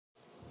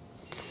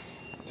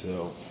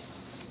So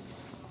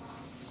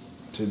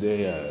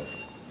today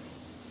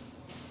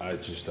I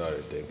just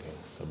started thinking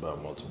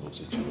about multiple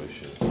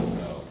situations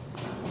about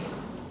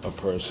a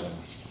person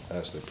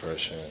has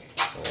depression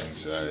or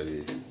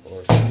anxiety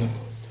or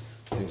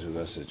things of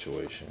that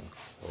situation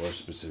or a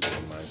specific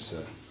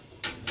mindset.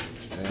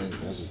 And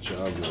as a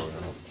child growing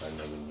up, I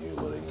never knew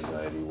what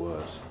anxiety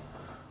was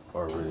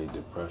or really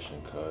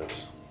depression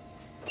because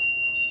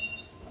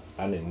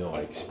I didn't know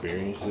I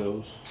experienced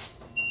those.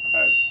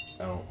 I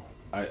don't.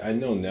 I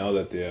know now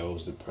that there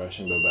was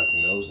depression, but back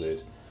in those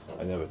days,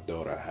 I never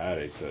thought I had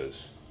it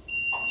because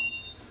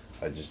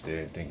I just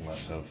didn't think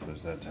myself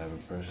as that type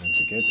of person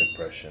to get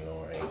depression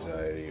or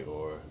anxiety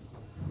or,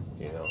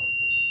 you know,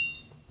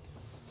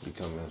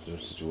 become in a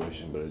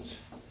situation. But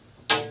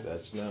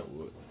that's not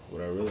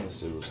what I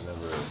realized. It was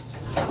never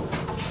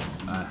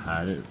I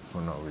had it for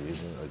no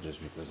reason or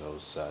just because I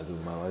was sad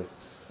with my life.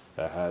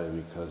 I had it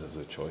because of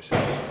the choices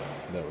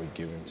that were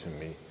given to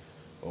me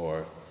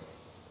or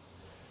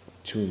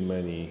too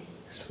many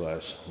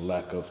 /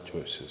 lack of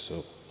choices.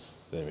 So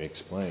let me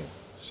explain.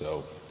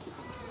 So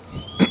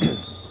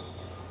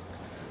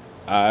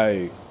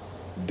I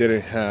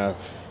didn't have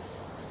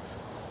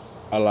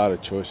a lot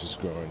of choices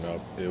growing up.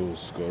 It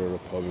was go to the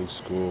public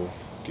school,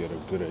 get a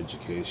good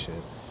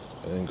education,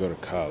 and then go to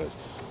college.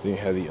 Then you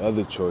had the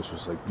other choice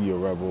was like be a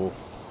rebel,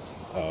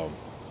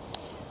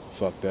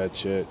 fuck that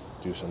shit,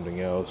 do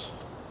something else,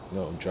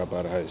 no, drop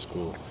out of high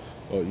school,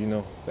 or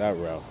that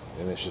route.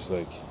 And it's just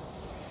like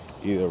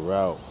either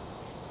route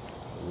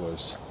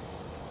was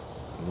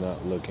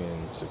not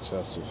looking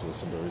successful for the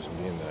simple reason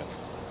being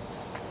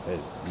that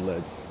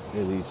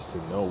it leads to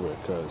nowhere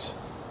because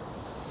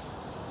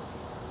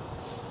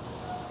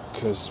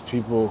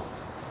people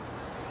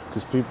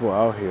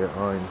out here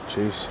aren't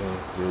chasing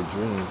their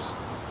dreams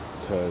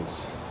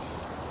because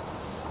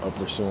or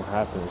pursuing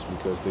happiness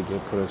because they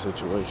get put in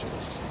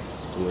situations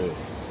where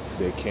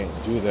they can't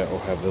do that or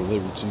have the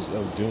liberties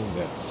of doing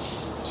that.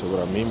 So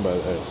what I mean by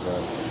that is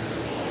that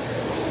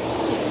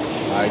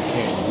I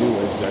can't do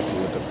exactly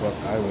what the fuck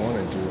I want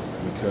to do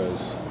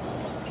because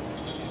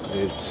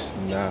it's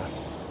not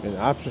an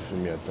option for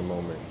me at the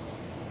moment.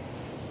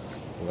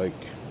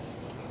 Like,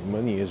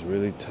 money is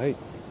really tight,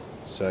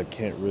 so I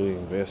can't really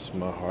invest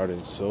my heart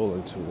and soul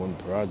into one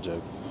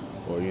project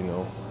or,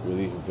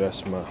 really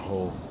invest my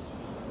whole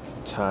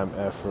time,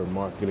 effort,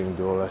 marketing,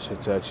 do all that shit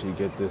to actually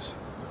get this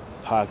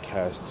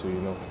podcast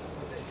to,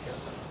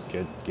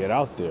 get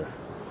out there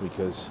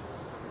because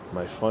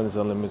my funds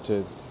are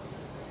limited.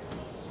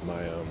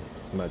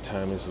 My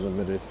time is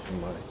limited,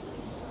 and my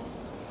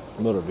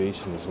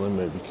motivation is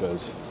limited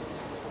because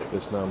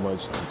there's not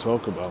much to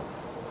talk about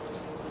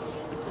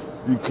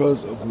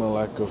because of my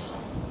lack of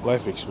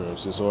life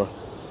experiences or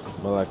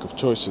my lack of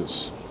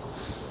choices.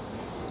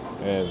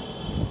 And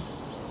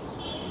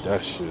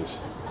that's just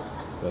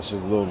a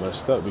little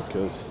messed up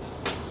because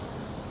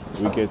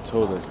we get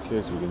told as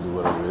kids we can do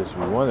whatever it is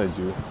we want to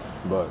do,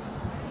 but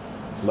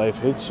life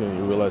hits you and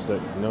you realize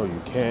that no,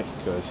 you can't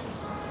because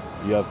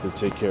you have to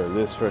take care of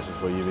this first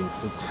before you even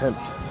attempt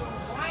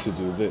to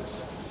do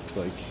this.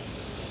 Like,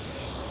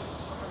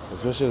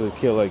 especially as a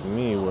kid like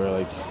me where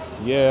like,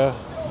 yeah,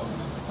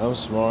 I'm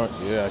smart,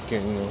 yeah, I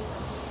can,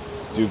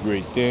 do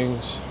great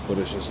things, but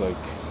it's just like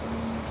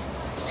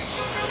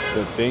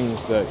the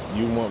things that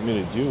you want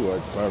me to do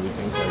are probably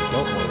things I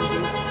don't want to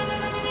do.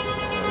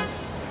 And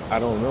I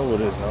don't know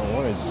what it is I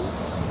want to do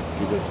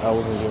because I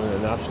wasn't given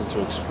an option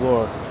to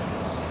explore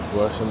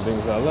what are some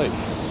things I like.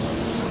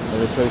 And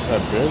the place I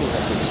barely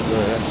had to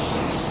explore that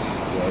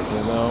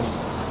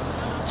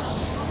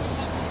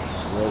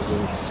was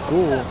in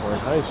school or in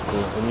high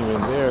school, and even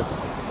there it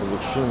was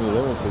extremely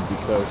limited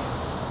because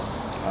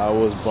I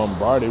was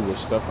bombarded with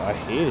stuff I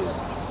hated.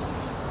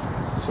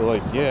 So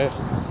like, yeah, a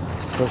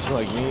person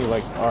like me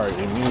like art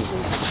and music,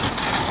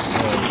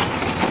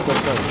 and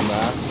sometimes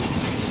math,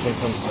 and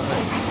sometimes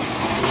science.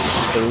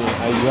 So you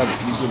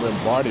get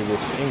bombarded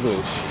with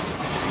English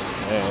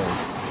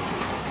and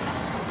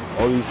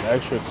all these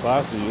extra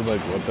classes. You're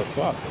like, what the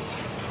fuck?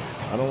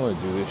 I don't want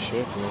to do this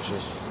shit. And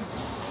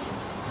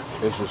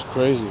it's just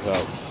crazy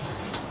how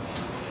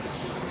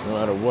no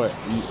matter what,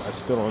 I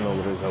still don't know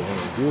what it is I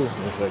want to do.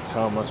 And it's like,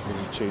 how am I supposed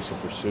to chase and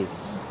pursue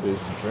this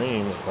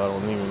dream if I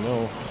don't even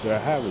know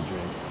that I have a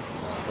dream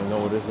and know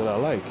what it is that I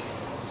like?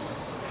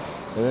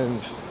 And then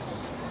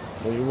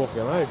when you walk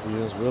in life, you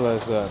just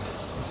realize that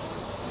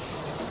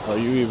are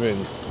you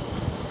even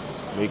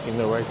making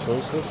the right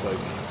choices?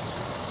 Like,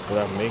 did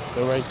I make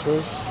the right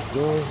choice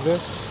doing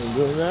this and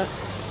doing that?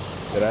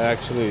 Am I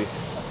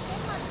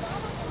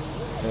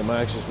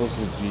actually supposed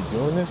to be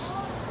doing this?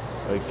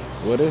 Like,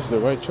 what is the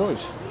right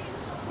choice?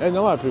 And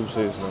a lot of people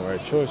say it's not the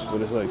right choice,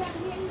 but it's like,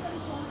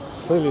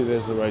 clearly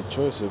there's the right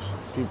choice if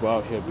people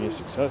out here being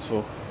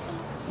successful,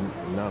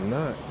 and I'm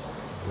not.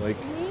 Like,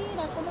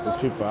 there's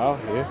people out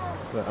here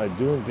that are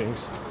doing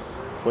things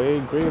way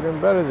greater and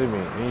better than me,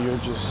 and you're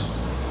just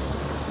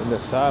in the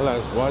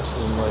sidelines watching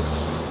them like,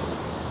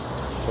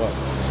 fuck.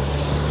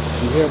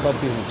 You hear about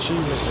these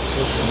achievements on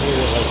social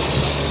media like,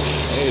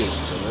 hey,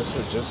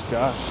 Jalissa just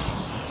got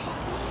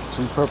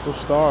 2 purple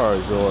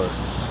stars, or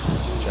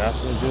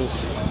Jasmine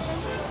just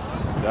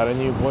got a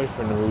new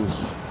boyfriend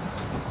who's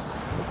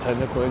a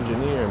technical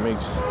engineer and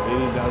makes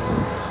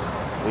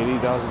 $80,000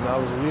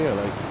 a year.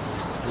 Like,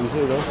 we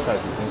hear those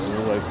type of things and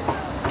we're like,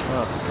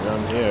 huh, and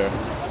I'm here,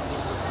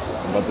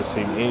 I'm about the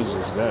same age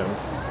as them,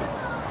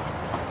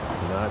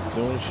 not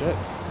doing shit,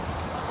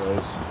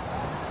 because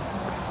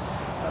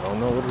I don't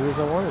know what it is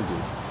I want to do.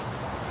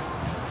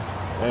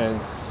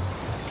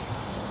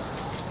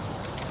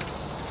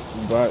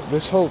 But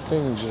this whole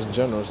thing just in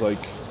general is like,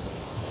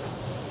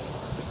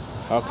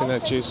 how can I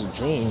chase a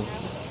dream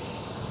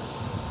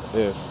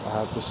if I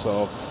have to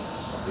solve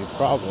a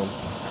problem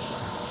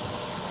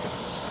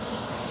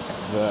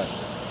that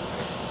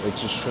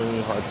it's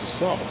extremely hard to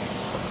solve?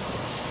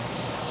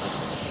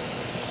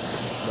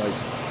 Like,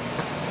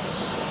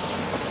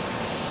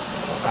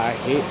 I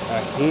hate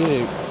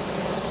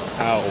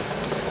how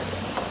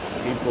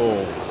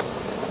people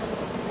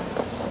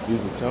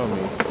used to tell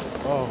me,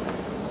 oh,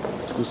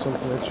 do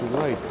something that you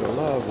like or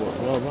love or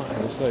blah blah.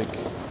 And it's like,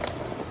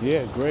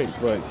 yeah, great,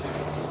 but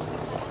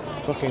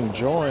fucking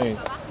drawing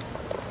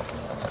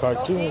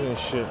cartoons and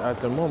shit at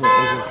the moment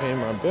isn't paying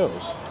my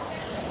bills.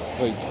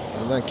 Like,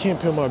 and I can't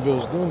pay my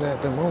bills doing that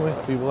at the moment.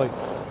 People like,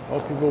 oh,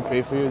 people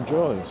pay for your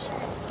drawings.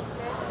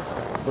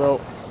 Bro,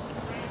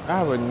 I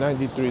have a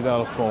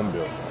 $93 phone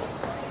bill.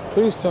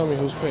 Please tell me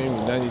who's paying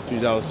me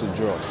 $93 to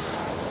draw.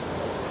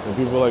 And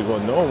people are like, well,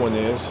 no one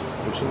is.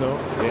 But you know,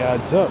 it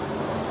adds up.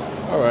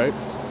 All right,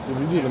 if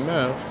you do the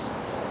math,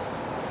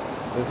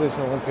 let's say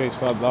someone pays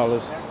 $5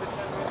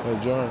 for a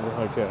drawing.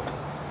 Okay.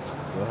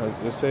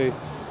 Let's say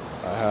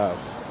I have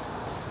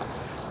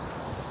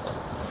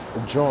a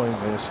drawing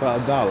and it's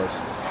 $5.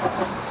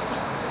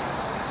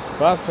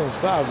 5 times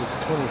 5 is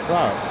 25.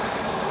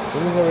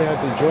 That means I already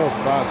have to draw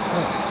 5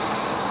 times.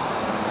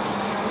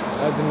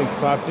 I have to make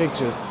 5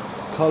 pictures,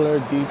 color,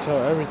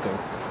 detail, everything.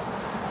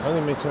 I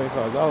only made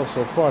 $25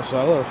 so far, so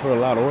I love for a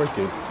lot of work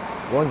in.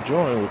 One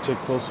drawing would take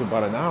close to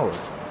about an hour.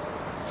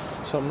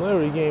 So I'm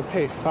literally getting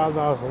paid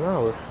 $5 an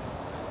hour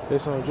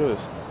based on drawings.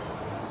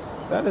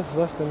 That is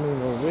less than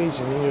minimum wage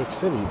in New York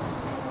City.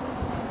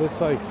 It's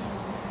like,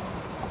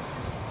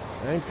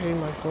 I ain't paying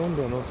my phone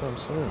bill no time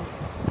soon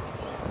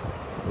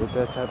with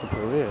that type of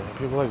career. And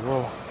people are like,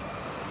 well,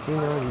 you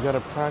know, you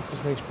gotta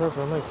practice makes perfect.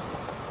 I'm like,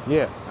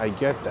 yeah, I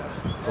get that,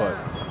 but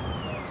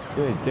at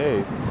the end of the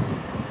day,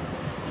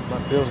 my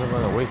bills are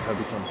gonna wait till I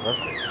become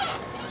perfect.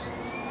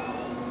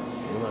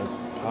 They're gonna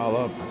pile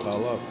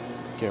up,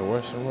 get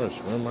worse and worse,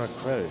 ruin my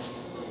credit.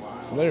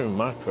 Not even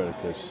my credit,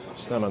 because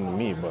it's not under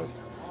me, but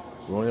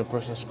ruin a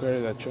person's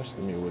credit that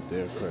trusted me with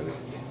their credit.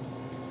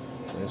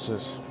 And it's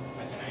just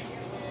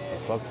a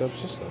fucked up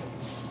system.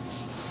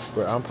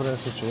 Where I'm put in a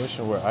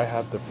situation where I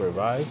have to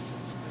provide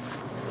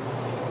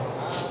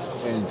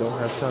and don't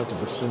have time to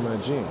pursue my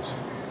dreams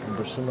and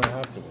pursue my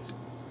happiness.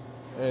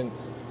 And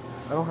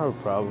I don't have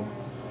a problem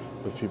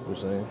with people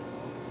saying,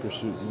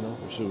 pursue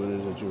what it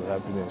is that your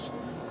happiness,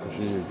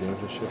 pursue your dreams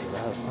and shit, but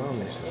I have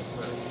problems with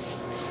that.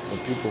 When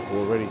people who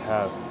already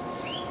have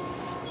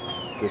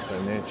the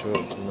financial,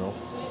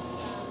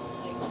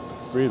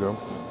 freedom,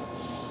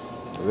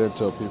 they then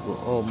tell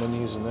people, oh,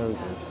 money isn't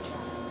everything.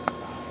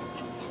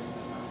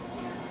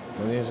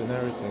 Money isn't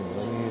everything.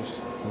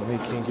 Money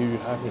can't give you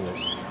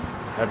happiness.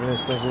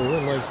 Happiness comes with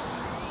it. Like,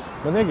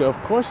 my nigga, of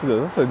course it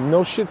does. That's a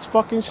no shit's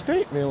fucking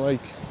statement. Like,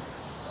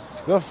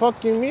 the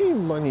fuck you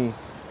mean money?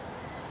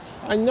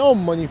 I know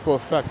money for a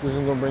fact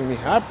isn't gonna bring me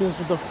happiness,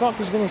 but the fuck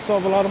is gonna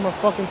solve a lot of my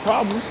fucking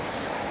problems.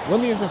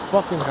 Money isn't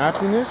fucking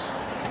happiness.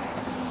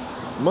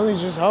 Money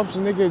just helps a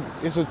nigga.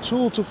 It's a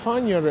tool to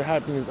find your other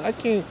happiness. I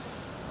can't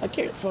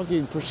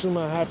fucking pursue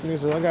my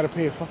happiness if I gotta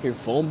pay a fucking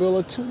phone bill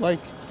or two. Like,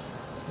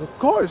 of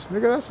course,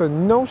 nigga, that's a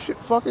no shit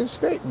fucking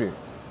statement.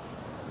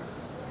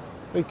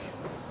 Like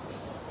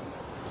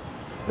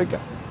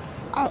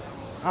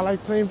I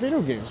like playing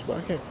video games, but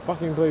I can't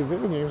fucking play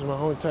video games my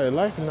whole entire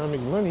life and not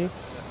make money.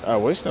 I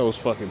wish that was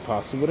fucking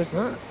possible, but it's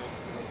not.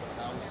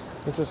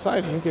 In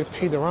society, you get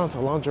paid around to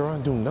lounge around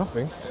and do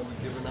nothing.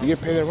 You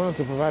get paid around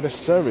to provide a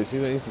service,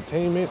 either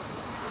entertainment,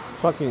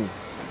 fucking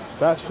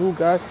fast food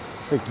guy.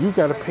 Like, you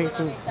gotta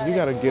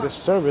get a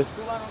service.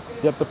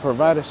 You have to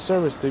provide a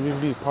service to even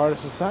be part of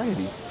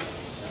society.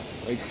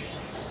 Like,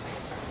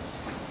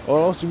 or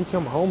else you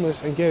become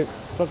homeless and get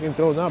fucking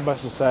thrown out by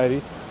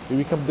society. You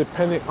become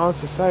dependent on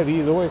society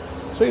either way.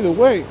 So either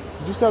way,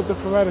 you just have to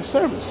provide a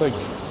service. Like,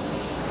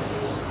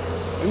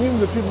 and even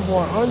the people who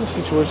are in these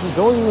situations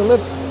don't even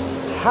live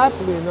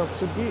happily enough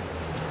to be.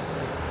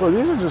 Bro,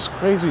 these are just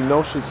crazy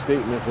no shit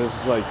statements. It's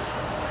just like,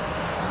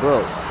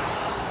 bro,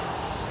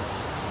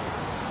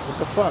 what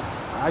the fuck?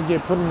 I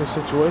get put in this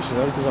situation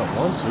not because I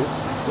want to.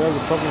 I have to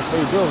fucking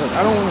pay bills. Like,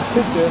 I don't want to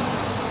sit there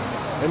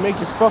and make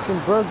a fucking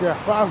burger at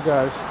Five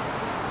Guys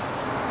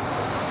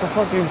for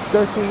fucking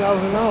 $13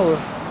 an hour.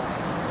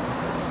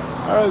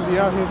 I'd rather be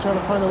out here trying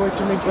to find a way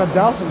to make $1,000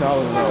 an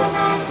hour.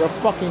 But I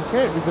fucking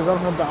can't because I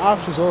don't have the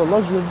options or the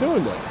luxury of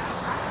doing that.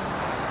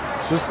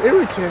 So it's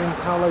irritating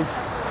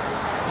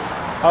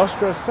how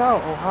stressed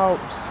out or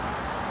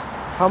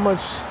how much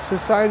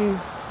society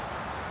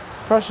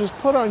pressure is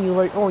put on you,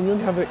 like, oh, you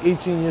only have like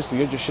 18 years to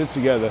get your shit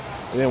together,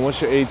 and then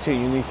once you're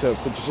 18, you need to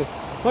put your shit.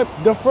 Like,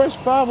 the first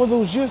 5 of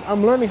those years,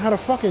 I'm learning how to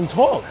fucking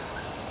talk.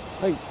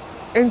 Like,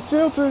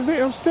 until to this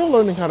day, I'm still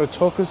learning how to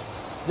talk, because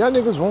y'all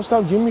niggas won't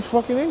stop giving me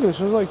fucking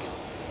English. I was like,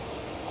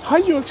 how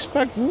you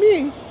expect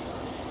me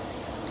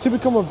to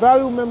become a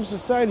valuable member of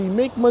society,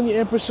 make money,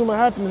 and pursue my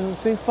happiness at the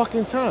same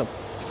fucking time?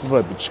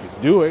 But you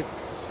can do it.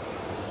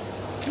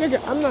 Nigga,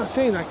 I'm not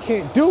saying I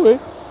can't do it.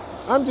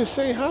 I'm just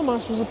saying, how am I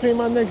supposed to pay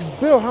my next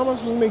bill? How am I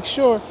supposed to make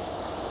sure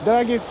that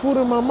I get food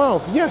in my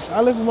mouth? Yes,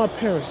 I live with my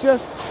parents.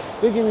 Yes,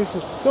 they give me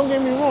food. Don't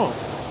get me wrong.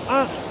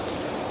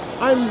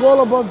 I'm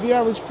well above the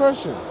average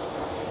person.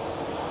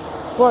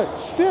 But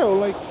still,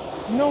 like,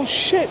 no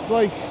shit.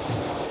 Like,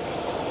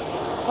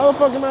 how the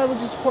fuck am I able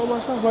to support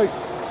myself? Like,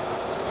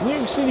 New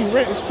York City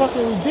rent is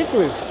fucking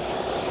ridiculous.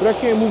 But I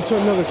can't move to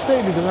another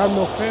state because I have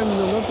no family,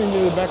 no nothing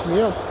there to back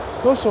me up.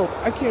 Also,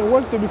 I can't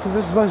work there because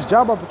there's less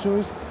job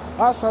opportunities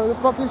outside of the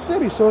fucking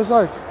city. So it's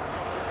like,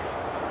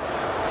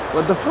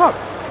 what the fuck?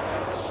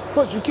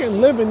 But you can't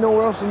live in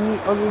nowhere else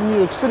other than New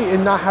York City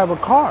and not have a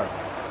car.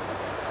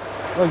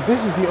 Like,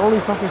 this is the only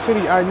fucking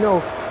city I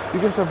know you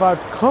can survive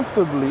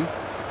comfortably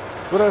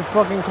with a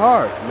fucking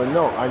car. But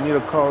no, I need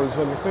a car in this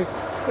fucking state.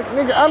 Like,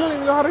 nigga, I don't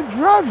even know how to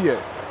drive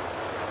yet.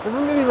 If I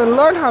didn't even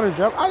learn how to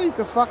drive, I need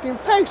to fucking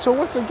pay. So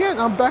once again,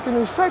 I'm back in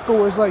this cycle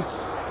where it's like,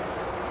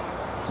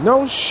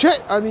 no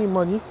shit, I need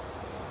money.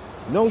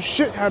 No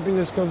shit,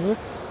 happiness comes in.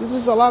 There's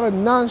just a lot of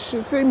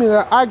non-shit statement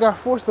that I got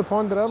forced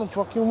upon that I don't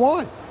fucking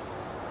want.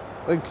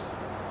 Like,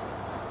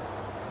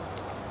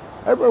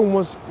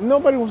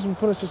 nobody wants to be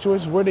put in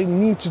situations where they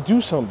need to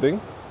do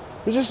something.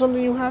 It's just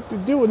something you have to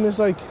do. And it's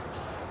like,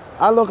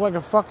 I look like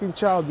a fucking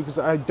child because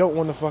I don't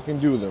want to fucking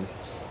do them.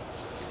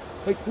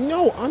 Like,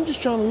 no, I'm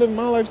just trying to live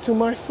my life to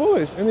my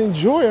fullest and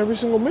enjoy every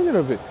single minute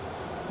of it.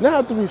 Now I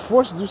have to be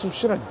forced to do some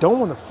shit I don't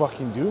want to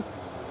fucking do.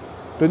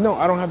 But no,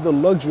 I don't have the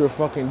luxury of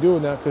fucking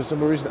doing that because for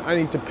some reason I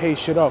need to pay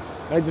shit off.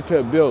 I need to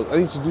pay bills. I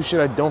need to do shit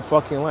I don't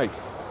fucking like.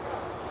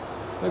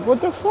 Like,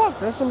 what the fuck?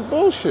 That's some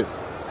bullshit.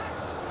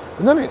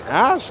 And I didn't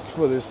ask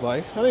for this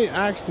life. I didn't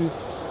ask to,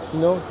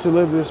 to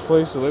live this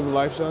place, to live a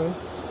lifestyle.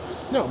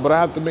 No, but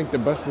I have to make the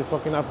best of the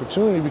fucking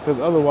opportunity because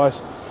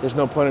otherwise there's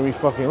no point in me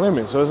fucking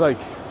living. So it's like,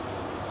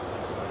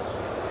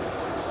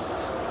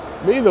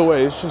 but either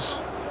way, it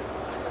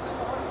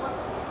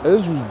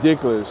is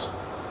ridiculous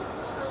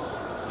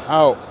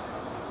how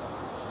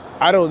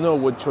I don't know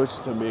what choices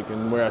to make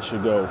and where I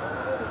should go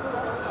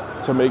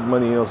to make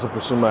money and also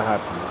pursue my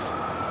happiness.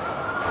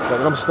 Like,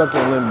 I'm stuck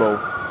in limbo,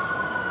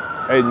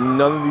 and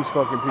none of these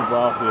fucking people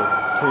out here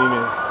can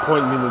even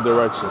point me in the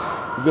direction.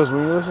 Because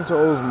when you listen to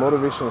all those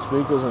motivational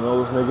speakers and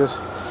all those niggas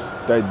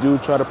that do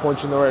try to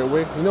point you in the right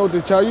way, you know what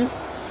they tell you?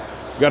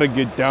 You gotta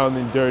get down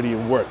and dirty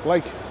and work.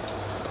 Like,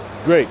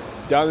 great.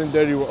 Down and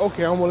dirty work.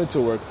 Okay, I'm willing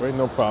to work, right?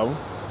 No problem.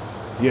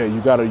 Yeah,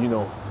 you gotta,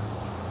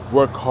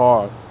 work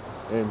hard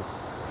and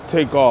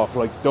take off.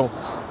 Like, I'm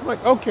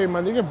like, okay,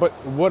 my nigga, but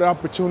what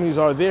opportunities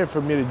are there for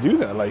me to do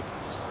that? Like,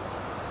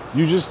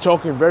 you just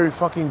talking very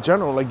fucking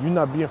general. Like, you're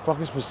not being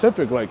fucking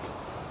specific. Like,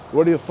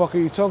 what the fuck are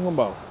you talking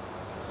about?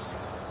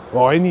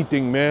 Well,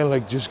 anything, man.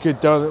 Like, just get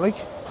down. Like,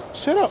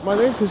 shut up, my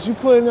nigga, because you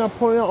pointing out,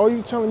 all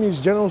you telling me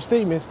is general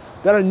statements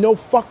that are no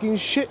fucking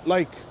shit.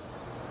 Like,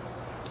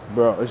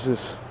 bro, it's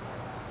just,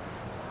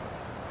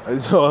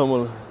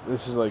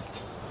 this is like,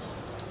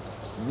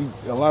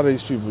 a lot of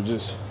these people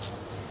just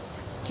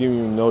give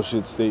you no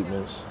shit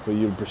statements for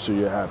you to pursue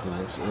your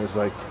happiness. And it's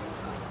like,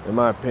 in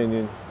my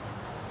opinion,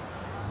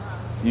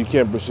 you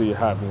can't pursue your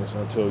happiness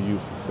until you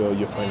fulfill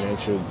your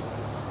financial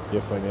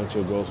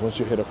goals. Once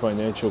you hit a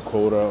financial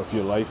quota of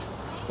your life,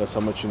 that's how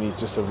much you need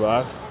to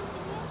survive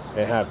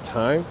and have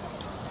time,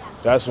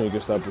 that's when you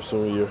can start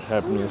pursuing your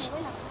happiness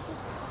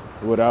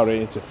without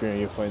it interfering in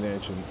your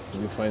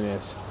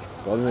finance.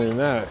 But other than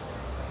that,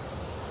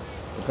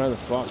 I'm kind of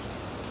fucked.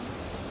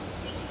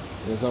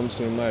 That's how I'm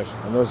seeing life.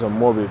 I know it's a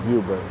morbid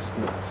view, but it's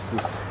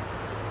just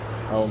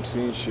how I'm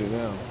seeing shit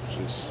now. It's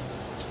just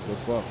the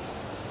fuck.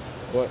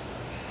 But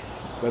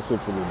that's it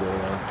for the day,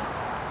 man.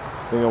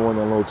 I think I went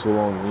a little too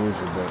long than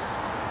usual, but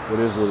it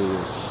is what it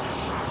is.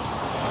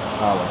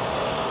 Holla.